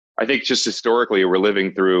I think just historically, we're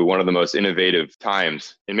living through one of the most innovative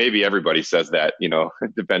times. And maybe everybody says that,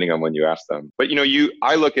 depending on when you ask them. But,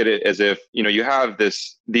 I look at it as if, you have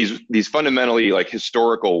these fundamentally like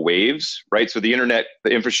historical waves, right? So the internet,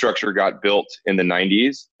 the infrastructure got built in the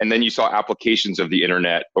 90s, and then you saw applications of the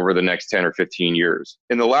internet over the next 10 or 15 years.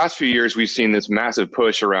 In the last few years, we've seen this massive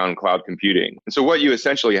push around cloud computing. And so what you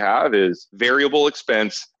essentially have is variable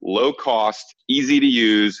expense, low cost, easy to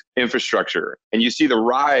use infrastructure. And you see the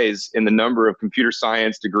rise in the number of computer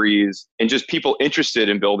science degrees and just people interested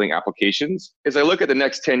in building applications. As I look at the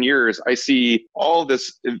next 10 years, I see all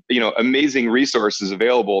this, amazing resources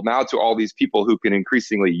available now to all these people who can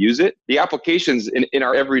increasingly use it. The applications in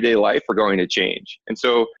our everyday life are going to change. And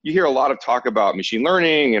so you hear a lot of talk about machine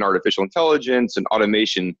learning and artificial intelligence and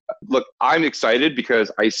automation. Look, I'm excited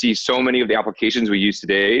because I see so many of the applications we use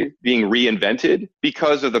today being reinvented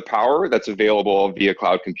because of the power that's available via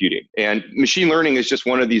cloud computing. And machine learning is just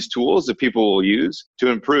one of these tools that people will use to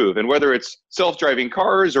improve. And whether it's self-driving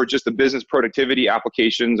cars or just the business productivity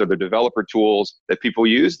applications or the developer tools that people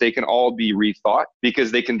use, they can all be rethought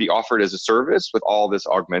because they can be offered as a service with all this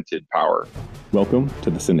augmented power. Welcome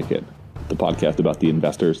to The Syndicate, the podcast about the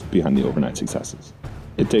investors behind the overnight successes.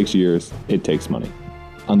 It takes years, it takes money.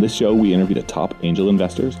 On this show, we interview the top angel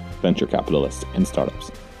investors, venture capitalists, and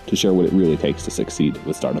startups to share what it really takes to succeed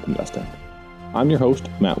with startup investing. I'm your host,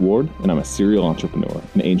 Matt Ward, and I'm a serial entrepreneur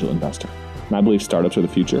and angel investor. And I believe startups are the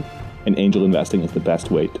future, and angel investing is the best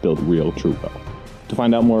way to build real, true wealth. To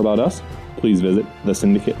find out more about us, please visit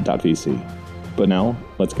thesyndicate.vc. But now,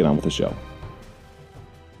 let's get on with the show.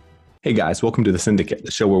 Hey guys, welcome to The Syndicate, the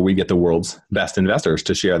show where we get the world's best investors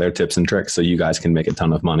to share their tips and tricks so you guys can make a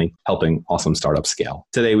ton of money helping awesome startups scale.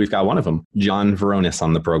 Today, we've got one of them, John Vrionis,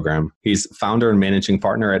 on the program. He's founder and managing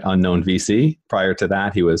partner at UnusualVC. Prior to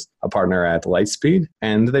that, he was a partner at Lightspeed,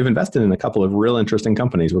 and they've invested in a couple of real interesting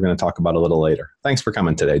companies we're going to talk about a little later. Thanks for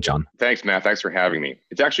coming today, John. Thanks, Matt. Thanks for having me.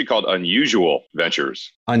 It's actually called Unusual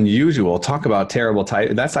Ventures. Unusual. Talk about terrible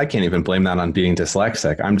type. I can't even blame that on being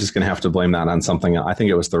dyslexic. I'm just going to have to blame that on something. I think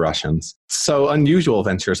it was the Russians. So Unusual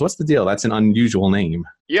Ventures, what's the deal? That's an unusual name.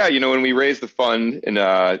 Yeah, when we raised the fund and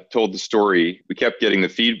told the story, we kept getting the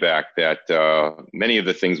feedback that many of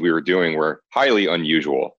the things we were doing were highly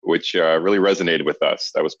unusual, which really resonated with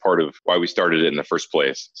us. That was part of why we started it in the first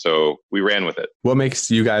place. So we ran with it. What makes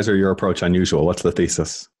you guys or your approach unusual? What's the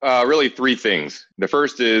thesis? Really three things. The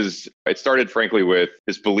first is it started, frankly, with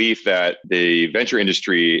this belief that the venture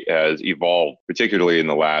industry has evolved, particularly in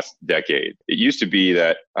the last decade. It used to be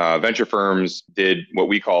that venture firms did what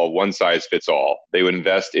we call one size fits all. They would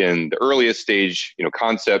invest in the earliest stage,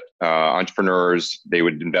 concept entrepreneurs. They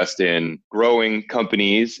would invest in growing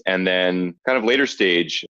companies, and then kind of later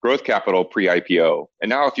stage growth capital pre-IPO. And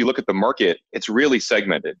now if you look at the market, it's really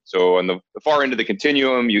segmented. So on the far end of the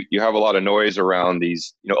continuum, you have a lot of noise around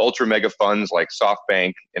these, ultra mega funds like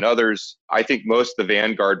SoftBank and others. I think most of the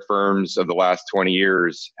vanguard firms of the last 20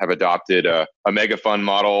 years have adopted a mega fund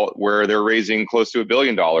model where they're raising close to $1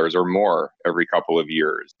 billion or more every couple of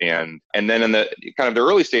years. And then in the kind of the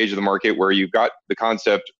early stage of the market where you've got the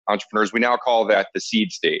concept entrepreneurs, we now call that the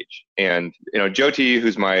seed stage. And, Jyoti,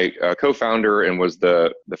 who's my co-founder and was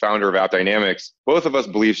the founder of AppDynamics, both of us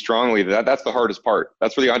believe strongly that that's the hardest part.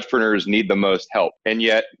 That's where the entrepreneurs need the most help. And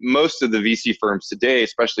yet most of the VC firms today,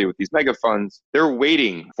 especially with these mega funds, they're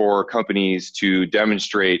waiting for companies to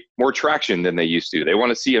demonstrate more traction than they used to. They want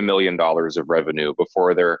to see $1 million of revenue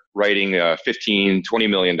before they're writing a $15, $20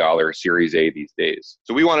 million Series A these days.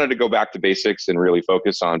 So we wanted to go back to basics and really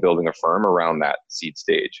focus on building a firm around that seed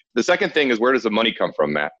stage. The second thing is, where does the money come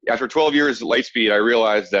from, Matt? After 12 years at Lightspeed, I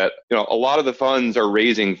realized that a lot of the funds are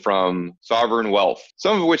raising from sovereign wealth,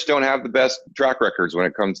 some of which don't have the best track records when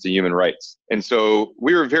it comes to human rights. And so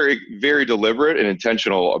we were very, very deliberate and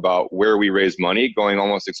intentional about where we raise money, going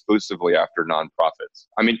almost exclusively after nonprofits.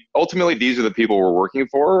 I mean, ultimately, these are the people we're working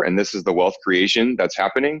for, and this is the wealth creation that's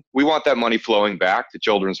happening. We want that money flowing back to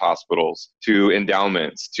children's hospitals, to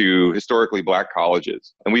endowments, to historically Black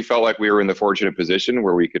colleges. And we felt like we were in the fortunate position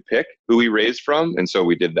where we could pick who we raised from, and so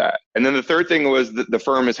we did that. And then the third thing was that the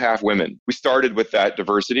firm is half women. We started with that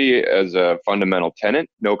diversity as a fundamental tenet,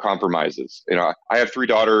 no compromises. I have 3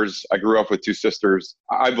 daughters. I grew up with 2 sisters.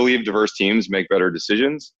 I believe diverse teams make better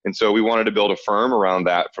decisions. And so we wanted to build a firm around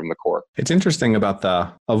that from the core. It's interesting about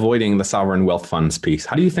the avoiding the sovereign wealth funds piece.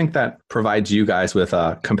 How do you think that provides you guys with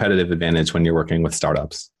a competitive advantage when you're working with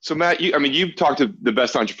startups? So Matt, you talk to the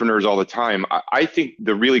best entrepreneurs all the time. I think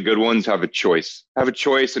the really good ones have a choice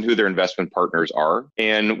in who their investment partners are.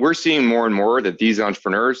 And we're seeing more and more that these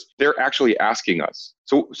entrepreneurs, they're actually asking us.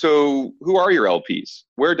 So who are your LPs?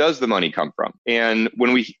 Where does the money come from? And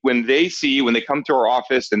when they come to our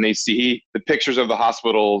office and they see the pictures of the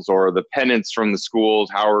hospitals or the pennants from the schools,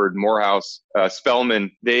 Howard, Morehouse,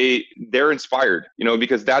 Spelman, they're inspired,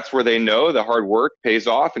 because that's where they know the hard work pays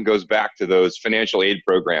off and goes back to those financial aid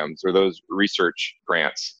programs or those research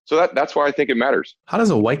grants. So that's why I think it matters. How does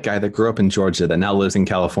a white guy that grew up in Georgia that now lives in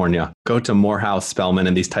California go to Morehouse, Spelman,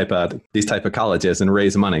 and these type of colleges and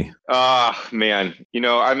raise money? Man,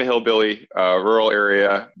 I'm a hillbilly, rural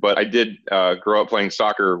area, but I did grow up playing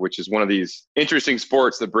soccer, which is one of these interesting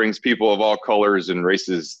sports that brings people of all colors and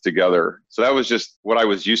races together. So that was just what I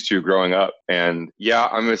was used to growing up. And yeah,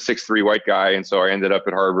 I'm a 6'3" white guy, and so I ended up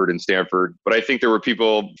at Harvard and Stanford. But I think there were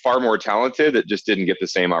people far more talented that just didn't get the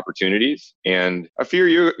same opportunities. And a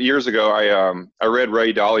few years ago, I read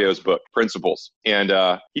Ray Dalio's book, Principles,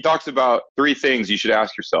 and he talks about 3 things you should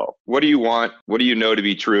ask yourself. What do you want? What do you know to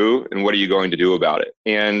be true? And what are you going to do about it?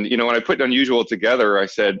 And, when I put Unusual together, I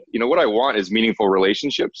said, what I want is meaningful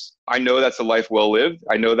relationships. I know that's a life well lived.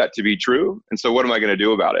 I know that to be true. And so what am I going to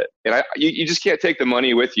do about it? And you just can't take the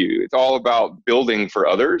money with you. It's all about building for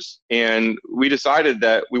others. And we decided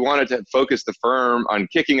that we wanted to focus the firm on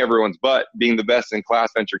kicking everyone's butt, being the best in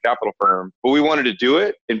class venture capital firm. But we wanted to do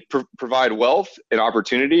it and provide wealth and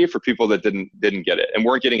opportunity for people that didn't get it and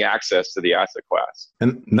weren't getting access to the asset class.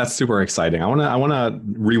 And that's super exciting. I want to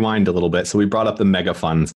rewind a little bit. So we brought up the mega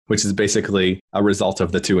funds, which is basically a result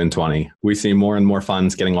of the 2 and 20. We see more and more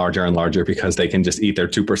funds getting larger and larger because they can just eat their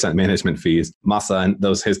 2% management fees. Masa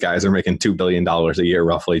and his guys are making $2 billion a year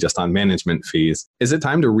roughly just on management fees. Is it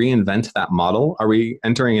time to reinvent that model? Are we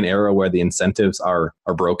entering an era where the incentives are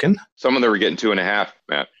broken? Some of them were getting 2.5%,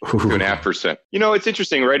 Matt. 2.5%. It's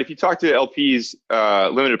interesting, right? If you talk to LPs,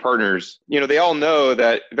 limited partners, they all know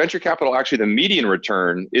that venture capital, actually the median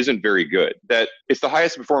return isn't very good, that it's the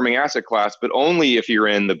highest performing asset class, but only if you're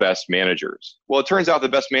in the best managers. Well, it turns out the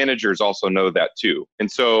best managers also know that too.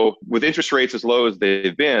 And so with interest rates as low as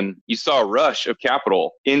they've been, you saw a rush of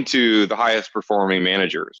capital into the highest performing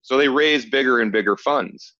managers. So they raise bigger and bigger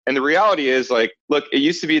funds. And the reality is look, it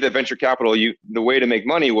used to be that venture capital, the way to make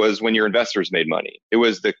money was when your investors made money. It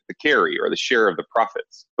was the carry or the share of the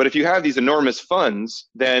profits. But if you have these enormous funds,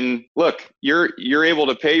 then look, you're able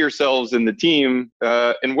to pay yourselves and the team,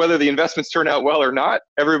 and whether the investments turn out well or not,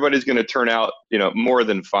 everybody's going to turn out, more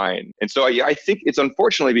than fine. And so I think it's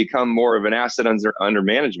unfortunately become more of an asset under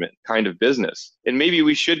management kind of business. And maybe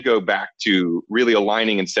we should go back to really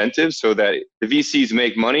aligning incentives so that the VCs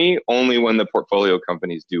make money only when the portfolio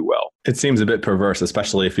companies do well. It seems a bit perverse,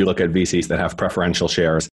 especially if you look at VCs that have preferential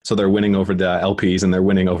shares. So they're winning over the LPs and they're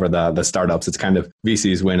winning over the startups. It's kind of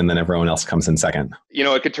VCs win and then everyone else comes in second.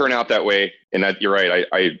 It could turn out that way. And that, you're right.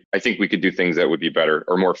 I think we could do things that would be better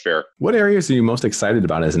or more fair. What areas are you most excited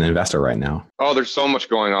about as an investor right now? Oh, there's so much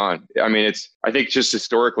going on. I mean, I think just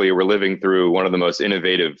historically, we're living through one of the most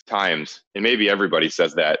innovative times. And maybe everybody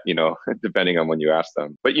says that, depending on when you ask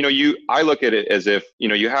them. But, I look at it as if,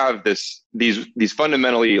 you have these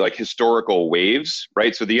fundamentally historical waves,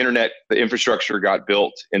 right? So the internet, the infrastructure got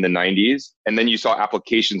built in the 90s, and then you saw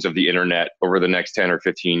applications of the internet over the next 10 or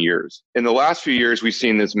 15 years. In the last few years, we've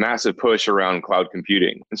seen this massive push around cloud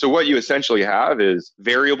computing. And so what you essentially have is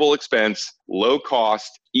variable expense, low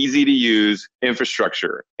cost, easy to use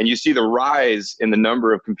infrastructure. And you see the rise in the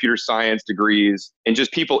number of computer science degrees and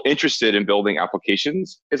just people interested in building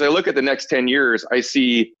applications. As I look at the next 10 years, I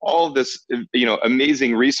see all of this,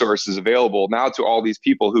 amazing resources available now to all these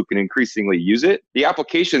people who can increasingly use it. The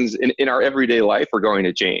applications in our everyday life are going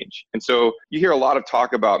to change. And so you hear a lot of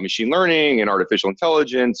talk about machine learning and artificial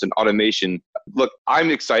intelligence and automation. Look,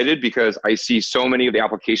 I'm excited because I see so many of the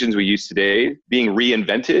applications we use today being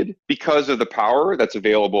reinvented because of the power that's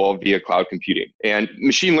available via cloud computing. And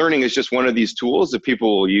machine learning is just one of these tools that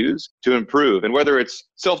people will use to improve. And whether it's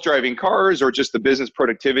self-driving cars or just the business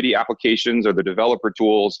productivity applications or the developer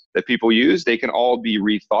tools that people use, they can all be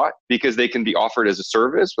rethought because they can be offered as a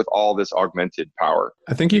service with all this augmented power.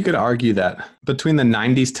 I think you could argue that between the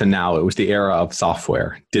 90s to now, it was the era of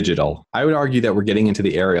software, digital. I would argue that we're getting into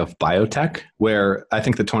the area of biotech, where I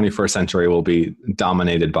think the 21st century will be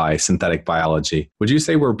dominated by synthetic biology. Would you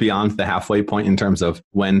say we're beyond the halfway point in terms of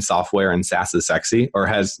when software and SaaS is sexy, or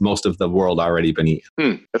has most of the world already been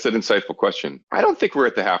eaten? That's an insightful question. I don't think we're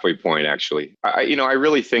at the halfway point, actually. I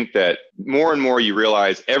really think that more and more you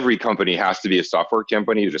realize every company has to be a software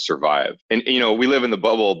company to survive. And, we live in the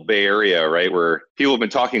bubble Bay Area, right, where people have been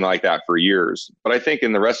talking like that for years. But I think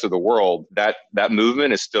in the rest of the world, that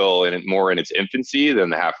movement is still more in its infancy than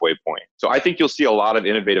the halfway point. So I think you'll see a lot of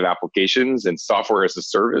innovative applications and software as a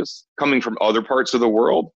service coming from other parts of the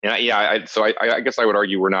world. And I guess I would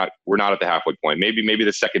argue we're not at the halfway point. Maybe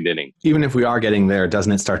the second inning. Even if we are getting there,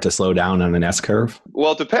 doesn't it start to slow down on an S curve?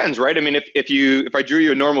 Well, it depends, right? I mean, if I drew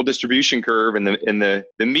you a normal distribution curve and the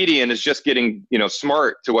median is just getting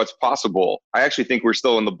smart to what's possible, I actually think we're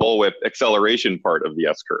still in the bullwhip acceleration part of the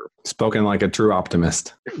S curve. Spoken like a true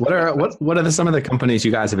optimist. What are some of the companies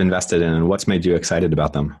you guys have invested in, and what's made you excited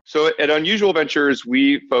about them? So at Unusual Ventures,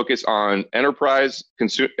 we focus on enterprise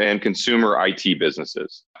and consumer IT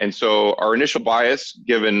businesses. And so our initial bias,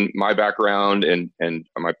 given my background and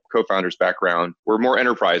my co-founder's background, we're more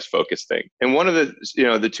enterprise focused thing. And one of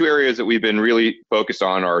the two areas that we've been really focused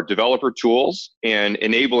on are developer tools and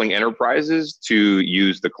enabling enterprises to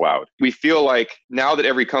use the cloud. We feel like now that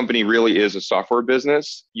every company really is a software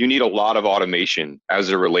business, you need a lot of automation as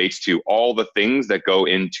it relates to all the things that go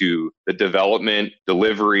into the development,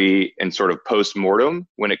 delivery, and sort of post-mortem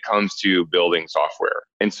when it comes to building software.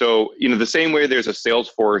 And so, the same way there's a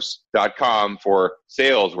Salesforce.com for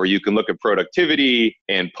sales where you can look at productivity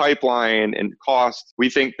and pipeline and cost, we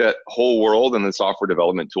think that whole world in the software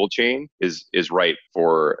development tool chain is ripe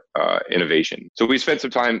for innovation. So we spent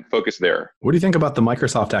some time focused there. What do you think about the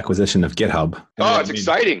Microsoft acquisition of GitHub? It's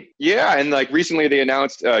exciting. Yeah. And recently they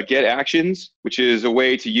announced Get Actions, which is a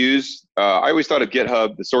way to use I always thought of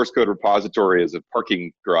GitHub, the source code repository, as a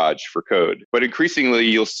parking garage for code. But increasingly,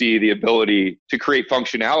 you'll see the ability to create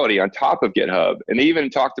functionality on top of GitHub. And they even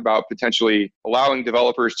talked about potentially allowing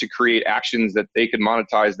developers to create actions that they could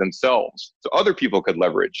monetize themselves, so other people could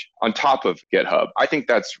leverage on top of GitHub. I think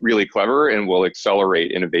that's really clever and will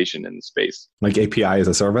accelerate innovation in the space. Like API as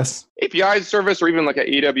a service? API as a service, or even like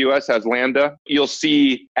AWS has Lambda. You'll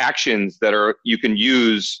see actions that you can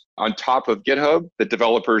use on top of GitHub that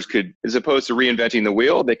developers could, as opposed to reinventing the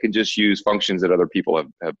wheel, they can just use functions that other people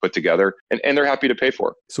have put together, and they're happy to pay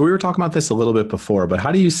for. So we were talking about this a little bit before, but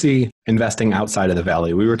how do you see investing outside of the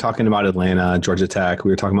Valley? We were talking about Atlanta, Georgia Tech.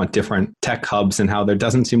 We were talking about different tech hubs and how there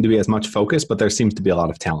doesn't seem to be as much focus, but there seems to be a lot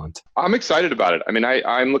of talent. I'm excited about it. I mean,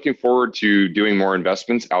 I'm looking forward to doing more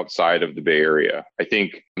investments outside of the Bay Area. I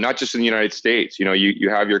think not just in the United States, you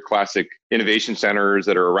have your classic innovation centers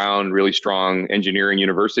that are around really strong engineering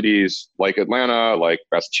universities like Atlanta, like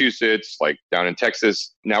Massachusetts, like down in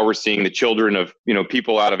Texas. Now we're seeing the children of,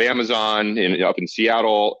 people out of Amazon and up in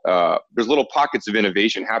Seattle. There's little pockets of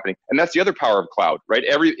innovation happening. And that's the other power of cloud, right?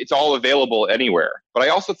 It's all available anywhere. But I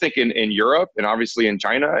also think in Europe and obviously in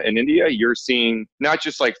China and India, you're seeing not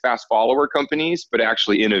just like fast follower companies, but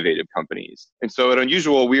actually innovative companies. And so at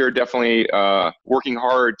Unusual, we are definitely working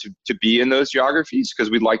hard to be in those geographies because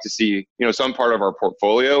we'd like to see, some part of our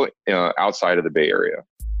portfolio outside of the Bay Area.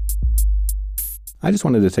 I just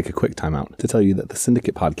wanted to take a quick time out to tell you that the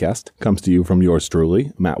Syndicate podcast comes to you from yours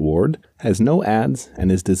truly, Matt Ward, has no ads,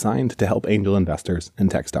 and is designed to help angel investors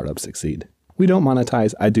and tech startups succeed. We don't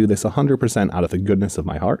monetize. I do this 100% out of the goodness of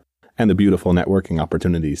my heart and the beautiful networking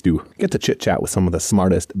opportunities to get to chit-chat with some of the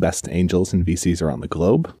smartest, best angels and VCs around the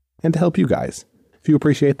globe, and to help you guys. If you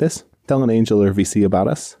appreciate this, tell an angel or VC about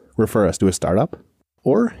us, refer us to a startup,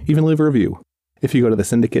 or even leave a review. If you go to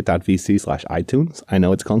thesyndicate.vc/iTunes, I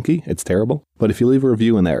know it's clunky, it's terrible, but if you leave a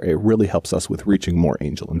review in there, it really helps us with reaching more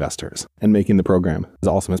angel investors and making the program as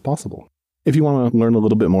awesome as possible. If you want to learn a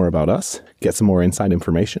little bit more about us, get some more inside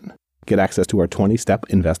information, get access to our 20-step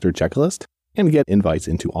investor checklist, and get invites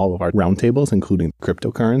into all of our roundtables, including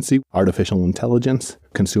cryptocurrency, artificial intelligence,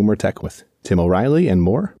 consumer tech with Tim O'Reilly, and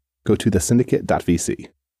more, go to thesyndicate.vc.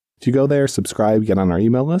 If you go there, subscribe, get on our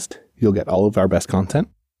email list, you'll get all of our best content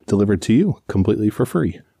delivered to you completely for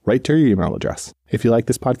free, right to your email address. If you like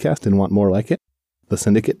this podcast and want more like it,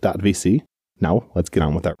 thesyndicate.vc. Now, let's get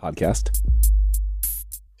on with our podcast.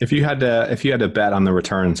 If you had to bet on the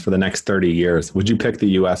returns for the next 30 years, would you pick the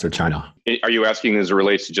US or China? Are you asking as it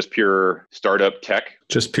relates to just pure startup tech?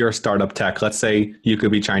 Just pure startup tech. Let's say you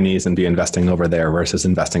could be Chinese and be investing over there versus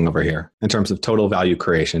investing over here in terms of total value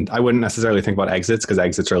creation. I wouldn't necessarily think about exits because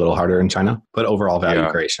exits are a little harder in China, but overall value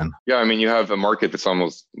creation. Yeah, I mean, you have a market that's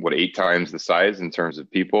almost, 8 times the size in terms of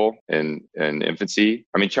people and infancy.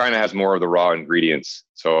 I mean, China has more of the raw ingredients.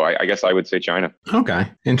 So I guess I would say China.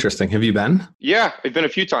 Okay. Interesting. Have you been? Yeah, I've been a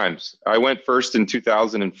few times. I went first in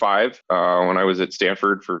 2005 when I was at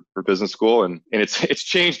Stanford for business school. And it's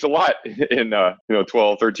changed a lot in 12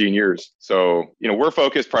 12, 13 years. So, we're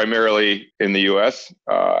focused primarily in the US.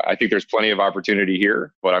 I think there's plenty of opportunity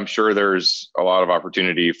here, but I'm sure there's a lot of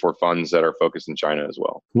opportunity for funds that are focused in China as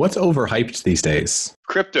well. What's overhyped these days?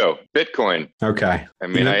 Crypto, Bitcoin. Okay. I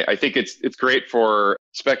mean, I think it's great for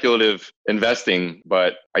speculative investing,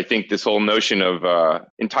 but I think this whole notion of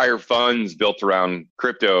entire funds built around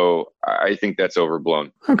crypto, I think that's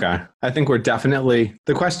overblown. Okay. I think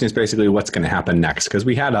the question is basically what's going to happen next, because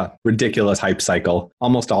we had a ridiculous hype cycle.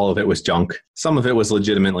 Almost all of it was junk. Some of it was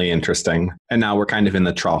legitimately interesting. And now we're kind of in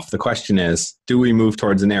the trough. The question is, do we move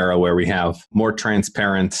towards an era where we have more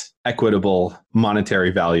transparent, equitable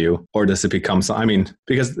monetary value, or does it become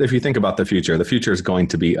because if you think about the future is going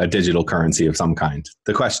to be a digital currency of some kind.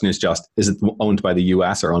 The question is just, is it owned by the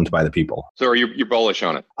US or owned by the people? So are you bullish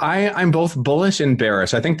on it? I'm both bullish and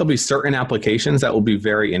bearish. I think there'll be certain applications that will be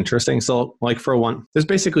very interesting. So like for one, there's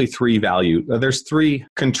basically there's three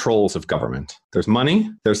controls of government. There's money,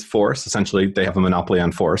 there's force, essentially they have a monopoly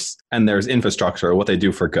on force, and there's infrastructure, what they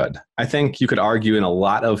do for good. I think you could argue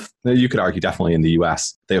definitely in the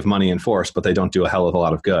US, they have money and force, but they don't do a hell of a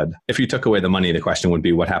lot of good. If you took away the money, the question would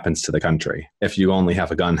be what happens to the country? If you only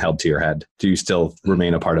have a gun held to your head, do you still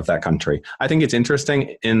remain a part of that country? I think it's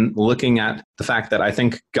interesting in looking at the fact that I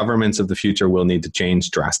think governments of the future will need to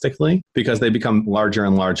change drastically because they become larger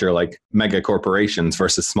and larger like mega corporations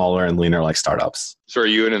versus smaller and leaner like startups. So are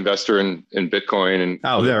you an investor in Bitcoin?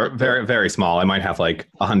 They're very, very small. I might have like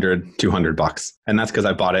 $100, $200. And that's because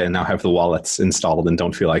I bought it and now have the wallets installed and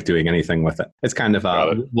don't feel like doing anything with it. It's kind of,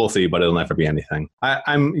 we'll see, but it'll never be anything.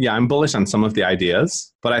 I'm bullish on some of the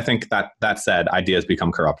ideas, but I think that said, ideas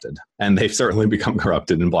become corrupted. And they've certainly become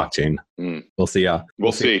corrupted in blockchain. We'll see.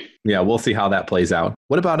 We'll see. Yeah, we'll see how that plays out.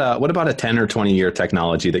 What about a 10 or 20 year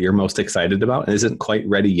technology that you're most excited about and isn't quite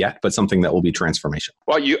ready yet, but something that will be transformational?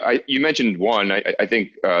 Well, you mentioned one. I think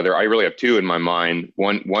I really have two in my mind.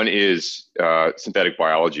 One is synthetic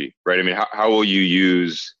biology, right? I mean, how will you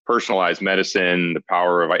use personalized medicine, the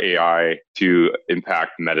power of AI to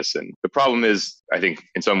impact medicine? The problem is, I think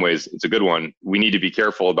in some ways it's a good one. We need to be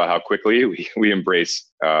careful about how quickly we embrace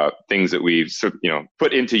things that we've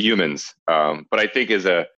put into humans. But I think as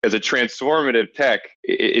a transformative tech,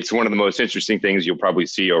 it's one of the most interesting things you'll probably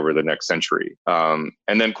see over the next century.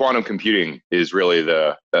 And then quantum computing is really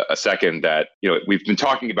a second that we've been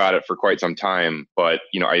talking about it for quite some time. But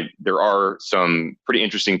there are some pretty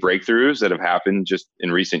interesting breakthroughs that have happened just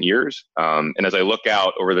in recent years. And as I look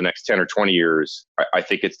out over the next 10 or 20 years, I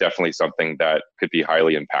think it's definitely something that could be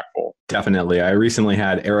highly impactful. Definitely. I recently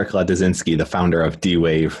had Eric Ladzinski, the founder of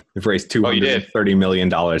D-Wave. They've raised $230 million.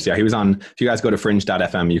 Yeah, he was on, if you guys go to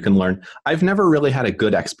fringe.fm, you can learn. I've never really had a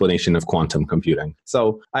good explanation of quantum computing.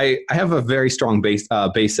 So I have a very strong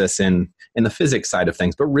basis in the physics side of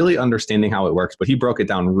things, but really understanding how it works. But he broke it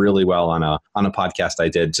down really well on a podcast I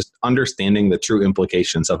did, just understanding the true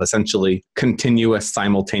implications of essentially continuous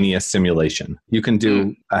simultaneous simulation. You can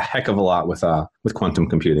do a heck of a lot with quantum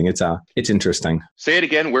computing. It's interesting. Say it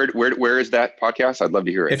again. Where is that podcast? I'd love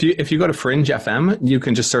to hear it. If you go to Fringe FM, you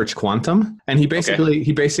can just search quantum, and he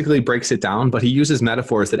basically breaks it down, but he uses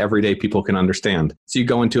metaphors that everyday people can understand. So you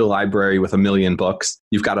go into a library with 1 million books,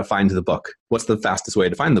 you've got to find the book. What's the fastest way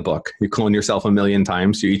to find the book? You clone yourself 1 million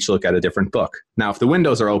times, you each look at a different book. Now, if the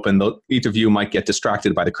windows are open, each of you might get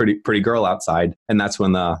distracted by the pretty girl outside, and that's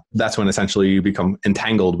when essentially you become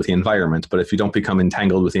entangled with the environment. But if you don't become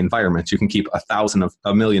entangled with the environment, you can keep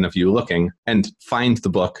 1 million of you looking and find the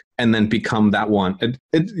book and then become that one.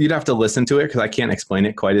 You'd have to listen to it because I can't explain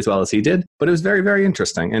it quite as well as he did, but it was very, very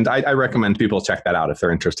interesting. And I recommend people check that out if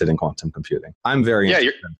they're interested in quantum computing. I'm very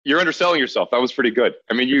interested. You're underselling yourself. That was pretty good.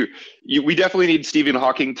 I mean, we definitely need Stephen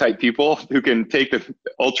Hawking type people who can take the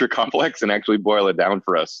ultra complex and actually boil it down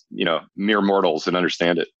for us, mere mortals, and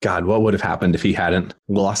understand it. God, what would have happened if he hadn't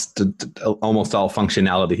lost almost all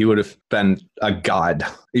functionality? He would have been a god,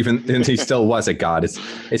 and he still was a god.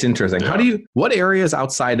 It's interesting. Yeah. What areas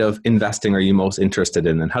outside of investing are you most interested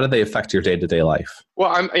in, and how do they affect your day-to-day life?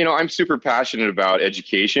 Well, I'm super passionate about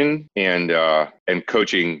education and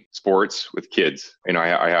coaching sports with kids.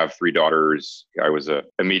 I have 3 daughters. I was a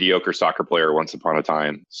mediocre soccer player once upon a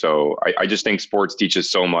time. So I just think sports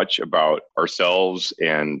teaches so much about ourselves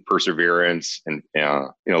and perseverance and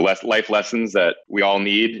life lessons that we all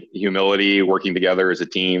need, humility, working together as a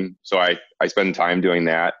team. So I I spend time doing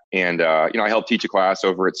that. And, I help teach a class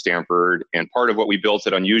over at Stanford. And part of what we built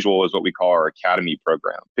at Unusual is what we call our academy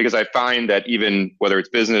program. Because I find that even whether it's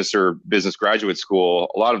business or business graduate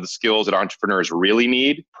school, a lot of the skills that entrepreneurs really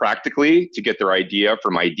need practically to get their idea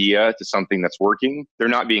from idea to something that's working, they're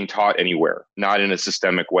not being taught anywhere, not in a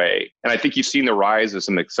systemic way. And I think you've seen the rise of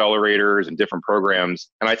some accelerators and different programs.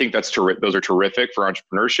 And I think those are terrific for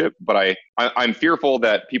entrepreneurship. But I'm fearful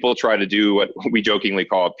that people try to do what we jokingly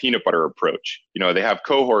call a peanut butter approach. They have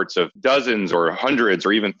cohorts of dozens or hundreds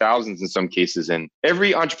or even thousands in some cases. And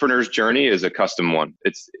every entrepreneur's journey is a custom one.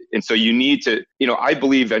 And so you need to, I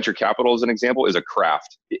believe venture capital, as an example, is a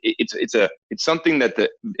craft. It's something that the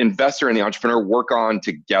investor and the entrepreneur work on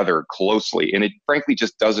together closely. And it frankly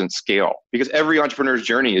just doesn't scale because every entrepreneur's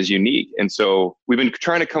journey is unique. And so we've been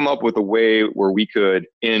trying to come up with a way where we could,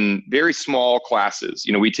 in very small classes,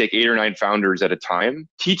 we take 8 or 9 founders at a time,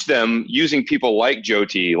 teach them using people like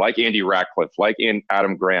Jyoti, like Andy Ratcliffe, like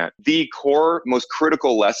Adam Grant, the core, most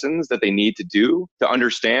critical lessons that they need to do to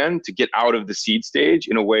understand, to get out of the seed stage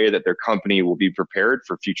in a way that their company will be prepared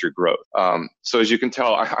for future growth. So as you can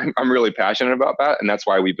tell, I'm really passionate about that. And that's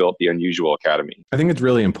why we built the Unusual Academy. I think it's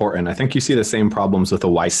really important. I think you see the same problems with a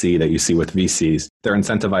YC that you see with VCs. They're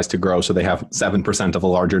incentivized to grow, so they have 7% of a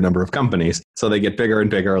larger number of companies. So they get bigger and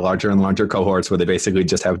bigger, larger and larger cohorts where they basically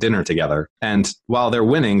just have dinner together. And while they're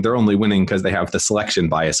winning, they're only winning because they have the selection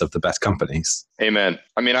bias of the best companies. Amen.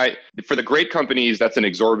 For the great companies, that's an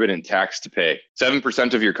exorbitant tax to pay.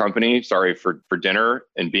 7% of your company, for dinner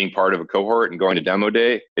and being part of a cohort and going to demo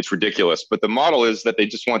day, it's ridiculous. But the model is that they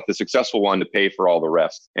just want the successful one to pay for all the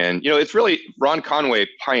rest. And, it's really, Ron Conway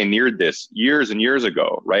pioneered this years and years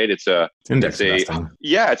ago, right? It's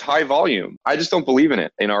high volume. I just don't believe in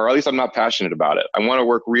it, or at least I'm not passionate about it. I want to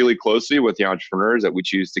work really closely with the entrepreneurs that we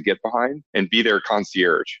choose to get behind and be their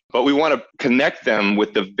concierge. But we want to connect them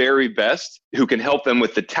with the very best who can help them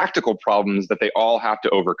with the tactical problems that they all have to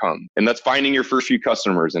overcome. And that's finding your first few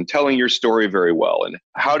customers and telling your story very well and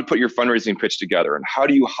how to put your fundraising pitch together and how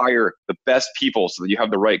do you hire the best people so that you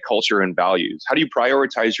have the right culture and values? How do you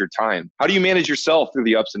prioritize your time? How do you manage yourself through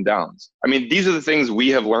the ups and downs? These are the things we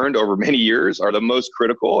have learned over many years are the most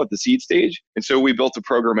critical at the seed stage. And so we built a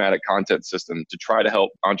programmatic content system to try to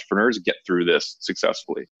help entrepreneurs get through this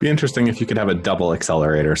successfully. Be interesting if you could have a double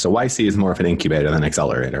accelerator. So YC is more of an incubator than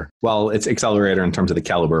accelerator. Well, it's accelerator in terms of the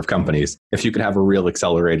caliber of companies. If you could have a real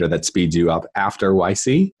accelerator that speeds you up after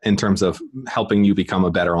YC in terms of helping you become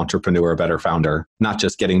a better entrepreneur, a better founder, not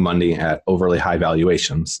just getting money at overly high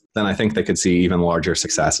valuations, then I think they could see even larger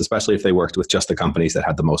success, especially if they worked with just the companies that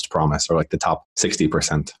had the most promise or like the top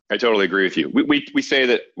 60%. I totally agree with you. We say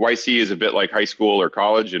that YC is a bit like high school or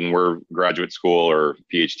college and we're graduate school or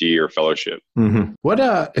PhD or fellowship. Mm-hmm. What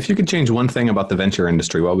if you could change one thing about the venture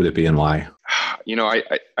industry, what would it be and why?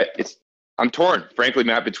 I'm torn, frankly,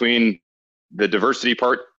 Matt, between the diversity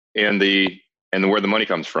part and where the money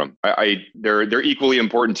comes from. They're equally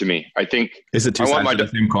important to me. I think. Is it two sides of the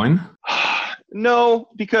same coin? No,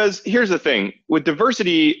 because here's the thing. With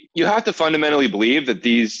diversity, you have to fundamentally believe that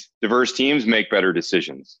these diverse teams make better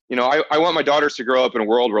decisions. I want my daughters to grow up in a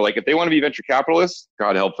world where, if they want to be venture capitalists,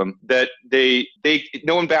 God help them, that they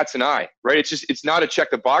no one bats an eye, right? It's not a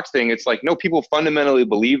check the box thing. It's no, people fundamentally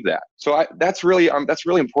believe that. So that's really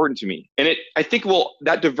important to me. And I think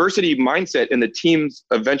that diversity mindset in the teams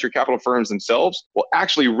of venture capital firms themselves will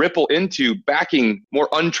actually ripple into backing more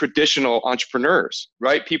untraditional entrepreneurs,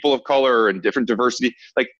 right? People of color and different diversity.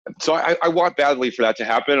 So I want badly for that to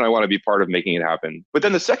happen. And I want to be part of making it happen. But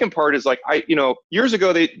then the second part is years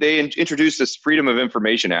ago, they introduced this Freedom of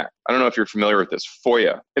Information Act. I don't know if you're familiar with this,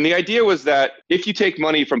 FOIA. And the idea was that if you take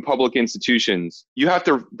money from public institutions,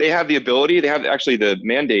 they have the ability, they have actually the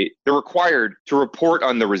mandate, they're required to report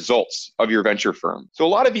on the results of your venture firm. So a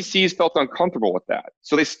lot of VCs felt uncomfortable with that.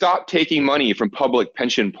 So they stopped taking money from public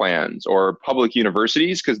pension plans or public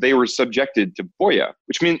universities because they were subjected to FOIA,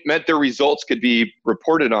 which meant their results could be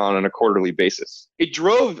reported on a quarterly basis. It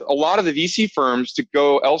drove a lot of the VC firms to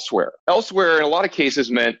go elsewhere. Elsewhere, in a lot of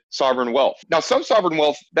cases, meant sovereign wealth. Now, some sovereign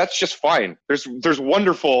wealth, that's just fine. There's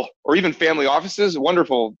wonderful, or even family offices,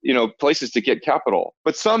 wonderful, places to get capital.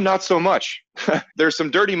 But some, not so much. There's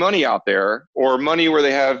some dirty money out there, or money where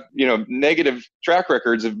they have, negative track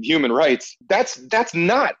records of human rights. That's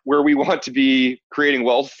not where we want to be creating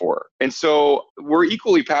wealth for. And so we're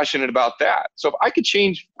equally passionate about that. So if I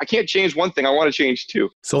can't change one thing, I want to change two.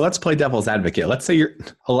 So let's play devil's advocate. Let's say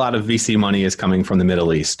a lot of VC money is coming from the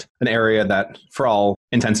Middle East, an area that, for all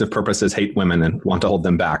intensive purposes hate women and want to hold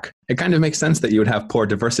them back. It kind of makes sense that you would have poor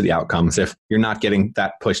diversity outcomes if you're not getting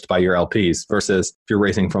that pushed by your LPs versus if you're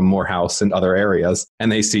raising from Morehouse and other areas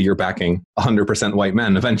and they see you're backing 100% white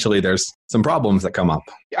men. Eventually, there's some problems that come up.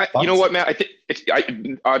 You know what, Matt? I think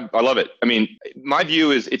I love it. I mean, my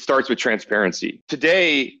view is it starts with transparency.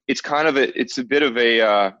 Today, it's a bit of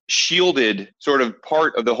a shielded sort of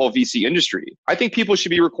part of the whole VC industry. I think people should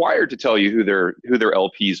be required to tell you who their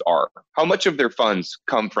LPs are, how much of their funds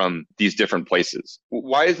come from these different places.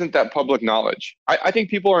 Why isn't that public knowledge? I think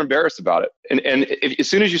people are embarrassed about it. And as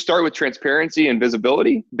soon as you start with transparency and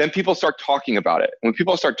visibility, then people start talking about it. When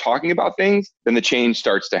people start talking about things, then the change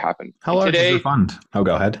starts to happen. How large is your fund? Oh,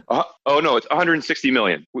 go ahead. No, it's 160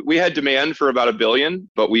 million. We had demand for about $1 billion,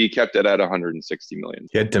 but we kept it at 160 million.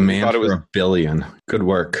 You had demand for $1 billion. Good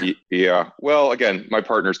work. Yeah. Well, again, my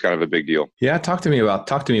partner's kind of a big deal. Yeah. Talk to me about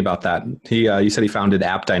that. You said he founded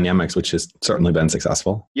App Dynamics, which has certainly been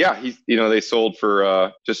successful. Yeah. They sold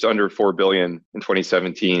for just under $4 billion in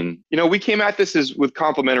 2017. We came at this with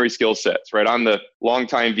complementary skill sets, right? I'm the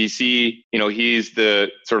longtime VC. He's the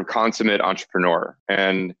sort of consummate entrepreneur.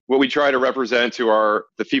 And what we try to represent to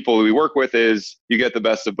the people we work with is you get the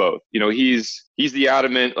best of both. He's the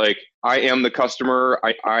adamant, like, I am the customer.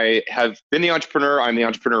 I have been the entrepreneur. I'm the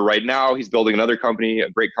entrepreneur right now. He's building another company, a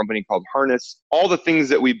great company called Harness. All the things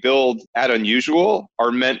that we build at Unusual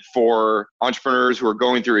are meant for entrepreneurs who are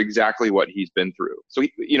going through exactly what he's been through. So,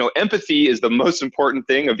 empathy is the most important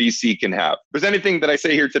thing a VC can have. If there's anything that I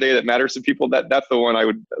say here today that matters to people, that's the one I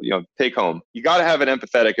would, take home. You got to have an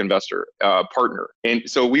empathetic investor, partner. And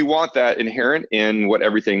so we want that inherent in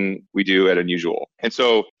everything we do at Unusual. And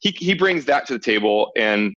so he brings that to the table.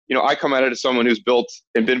 And, I come at it as someone who's built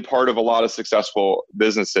and been part of a lot of successful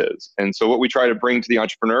businesses. And so what we try to bring to the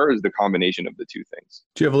entrepreneur is the combination of the two things.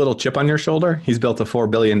 Do you have a little chip on your shoulder? He's built a $4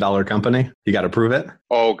 billion company. You got to prove it?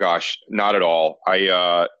 Oh, gosh, not at all.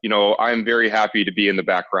 I'm very happy to be in the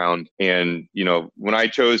background. And, when I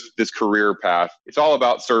chose this career path, it's all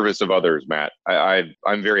about service of others, Matt.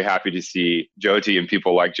 I'm very happy to see Jyoti and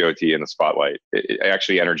people like Jyoti in the spotlight. It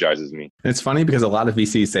actually energizes me. It's funny because a lot of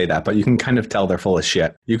VCs say that, but you can kind of tell they're full of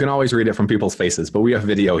shit. You can always read it from people's faces, but we have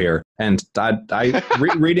video here. And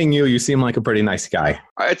reading you seem like a pretty nice guy.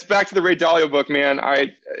 It's back to the Ray Dalio book, man.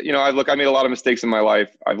 I made a lot of mistakes in my life.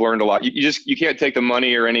 I've learned a lot. You can't take the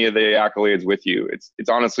money or any of the accolades with you. It's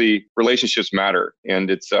honestly, relationships matter. And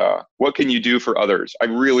it's, what can you do for others? I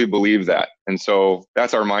really believe that. And so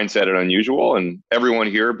that's our mindset at Unusual. And everyone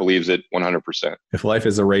here believes it 100%. If life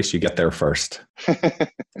is a race, you get there first.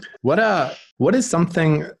 What is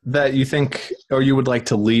something that you think, or you would like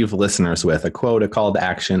to leave listeners with, a quote, a call to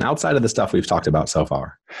action outside of the stuff we've talked about so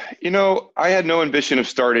far? I had no ambition of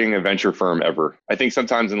starting a venture firm ever. I think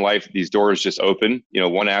sometimes in life, these doors just open,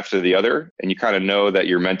 one after the other, and you kind of know that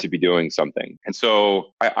you're meant to be doing something. And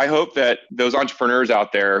so I hope that those entrepreneurs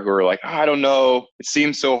out there who are like, I don't know, it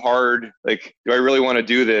seems so hard. Like, do I really want to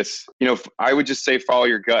do this? I would just say, follow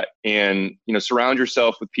your gut and, surround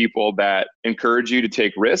yourself with people that encourage you to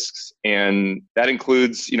take risks. And that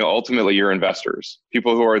includes, ultimately your investors,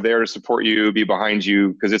 people who are there to support you, be behind you,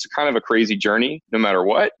 because it's kind of a crazy journey, no matter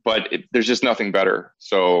what, but there's just nothing better.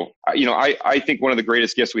 So, I think one of the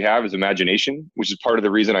greatest gifts we have is imagination, which is part of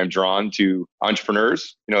the reason I'm drawn to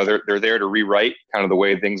entrepreneurs. They're there to rewrite kind of the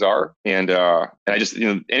way things are. And I just,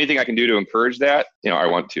 anything I can do to encourage that, I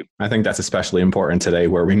want to. I think that's especially important today,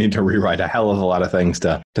 where we need to rewrite a hell of a lot of things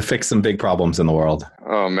to fix some big problems in the world.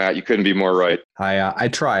 Oh, Matt, you couldn't be more right. I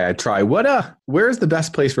try. Where is the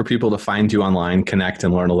best place for people to find you online, connect,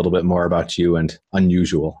 and learn a little bit more about you and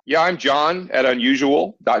Unusual? Yeah, I'm John at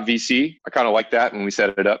UnusualVC. I kind of like that when we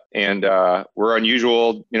set it up. And we're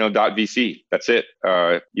Unusual, .vc. That's it.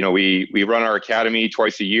 We run our academy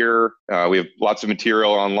twice a year. We have lots of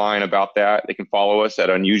material online about that. They can follow us at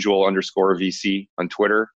unusual_VC on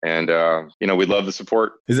Twitter. And, we'd love the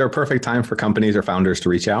support. Is there a perfect time for companies or founders to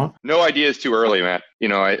reach out? No idea is too early, Matt.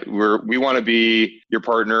 We want to be your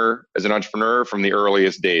partner as an entrepreneur from the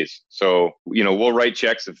earliest days. So, we'll write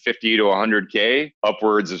checks of 50 to 100K,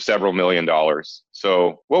 upwards of several $1 million.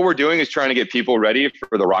 So what we're doing is trying to get people ready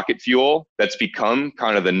for the rocket fuel that's become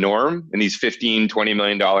kind of the norm in these $15, $20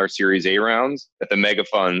 million Series A rounds that the mega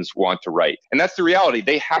funds want to write. And that's the reality.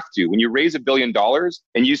 They have to. When you raise $1 billion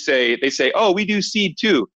and they say, oh, we do seed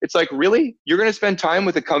too. It's like, really? You're going to spend time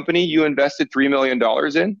with a company you invested $3 million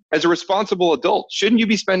in? As a responsible adult, shouldn't you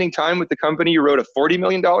be spending time with the company you wrote a $40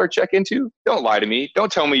 million check into? Don't lie to me.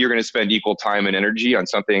 Don't tell me you're going to spend equal time and energy on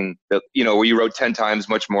something that, where you wrote 10 times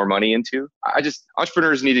much more money into.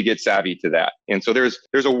 entrepreneurs need to get savvy to that. And so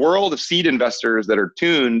there's a world of seed investors that are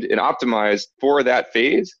tuned and optimized for that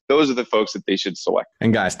phase. Those are the folks that they should select.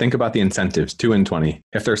 And guys, think about the incentives, 2 and 20.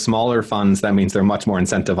 If they're smaller funds, that means they're much more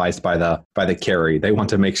incentivized by the carry. They want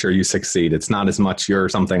to make sure you succeed. It's not as much you're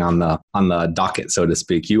something on the docket, so to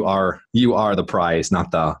speak. You are the prize,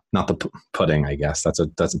 not the pudding, I guess. That's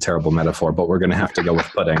a terrible metaphor, but we're going to have to go with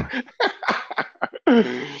pudding.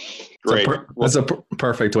 Great. That's a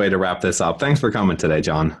perfect way to wrap this up. Thanks for coming today,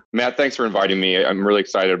 John. Matt, thanks for inviting me. I'm really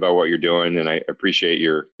excited about what you're doing, and I appreciate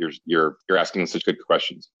you're asking such good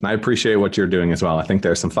questions. I appreciate what you're doing as well. I think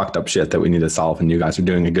there's some fucked up shit that we need to solve, and you guys are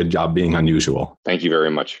doing a good job being unusual. Thank you very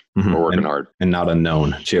much. Mm-hmm. We're working hard. And not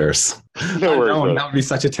unknown. Cheers. No worries. Unknown, that would be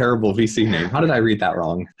such a terrible VC name. How did I read that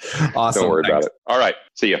wrong? Awesome. Don't worry about it. All right.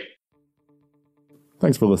 See ya.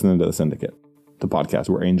 Thanks for listening to The Syndicate, the podcast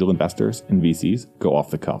where angel investors and VCs go off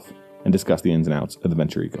the cuff and discuss the ins and outs of the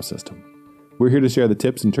venture ecosystem. We're here to share the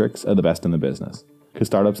tips and tricks of the best in the business, because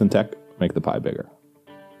startups and tech make the pie bigger.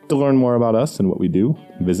 To learn more about us and what we do,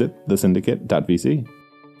 visit thesyndicate.vc.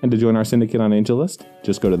 And to join our syndicate on AngelList,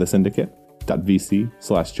 just go to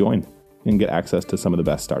thesyndicate.vc/join and get access to some of the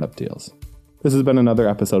best startup deals. This has been another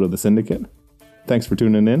episode of The Syndicate. Thanks for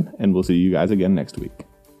tuning in, and we'll see you guys again next week.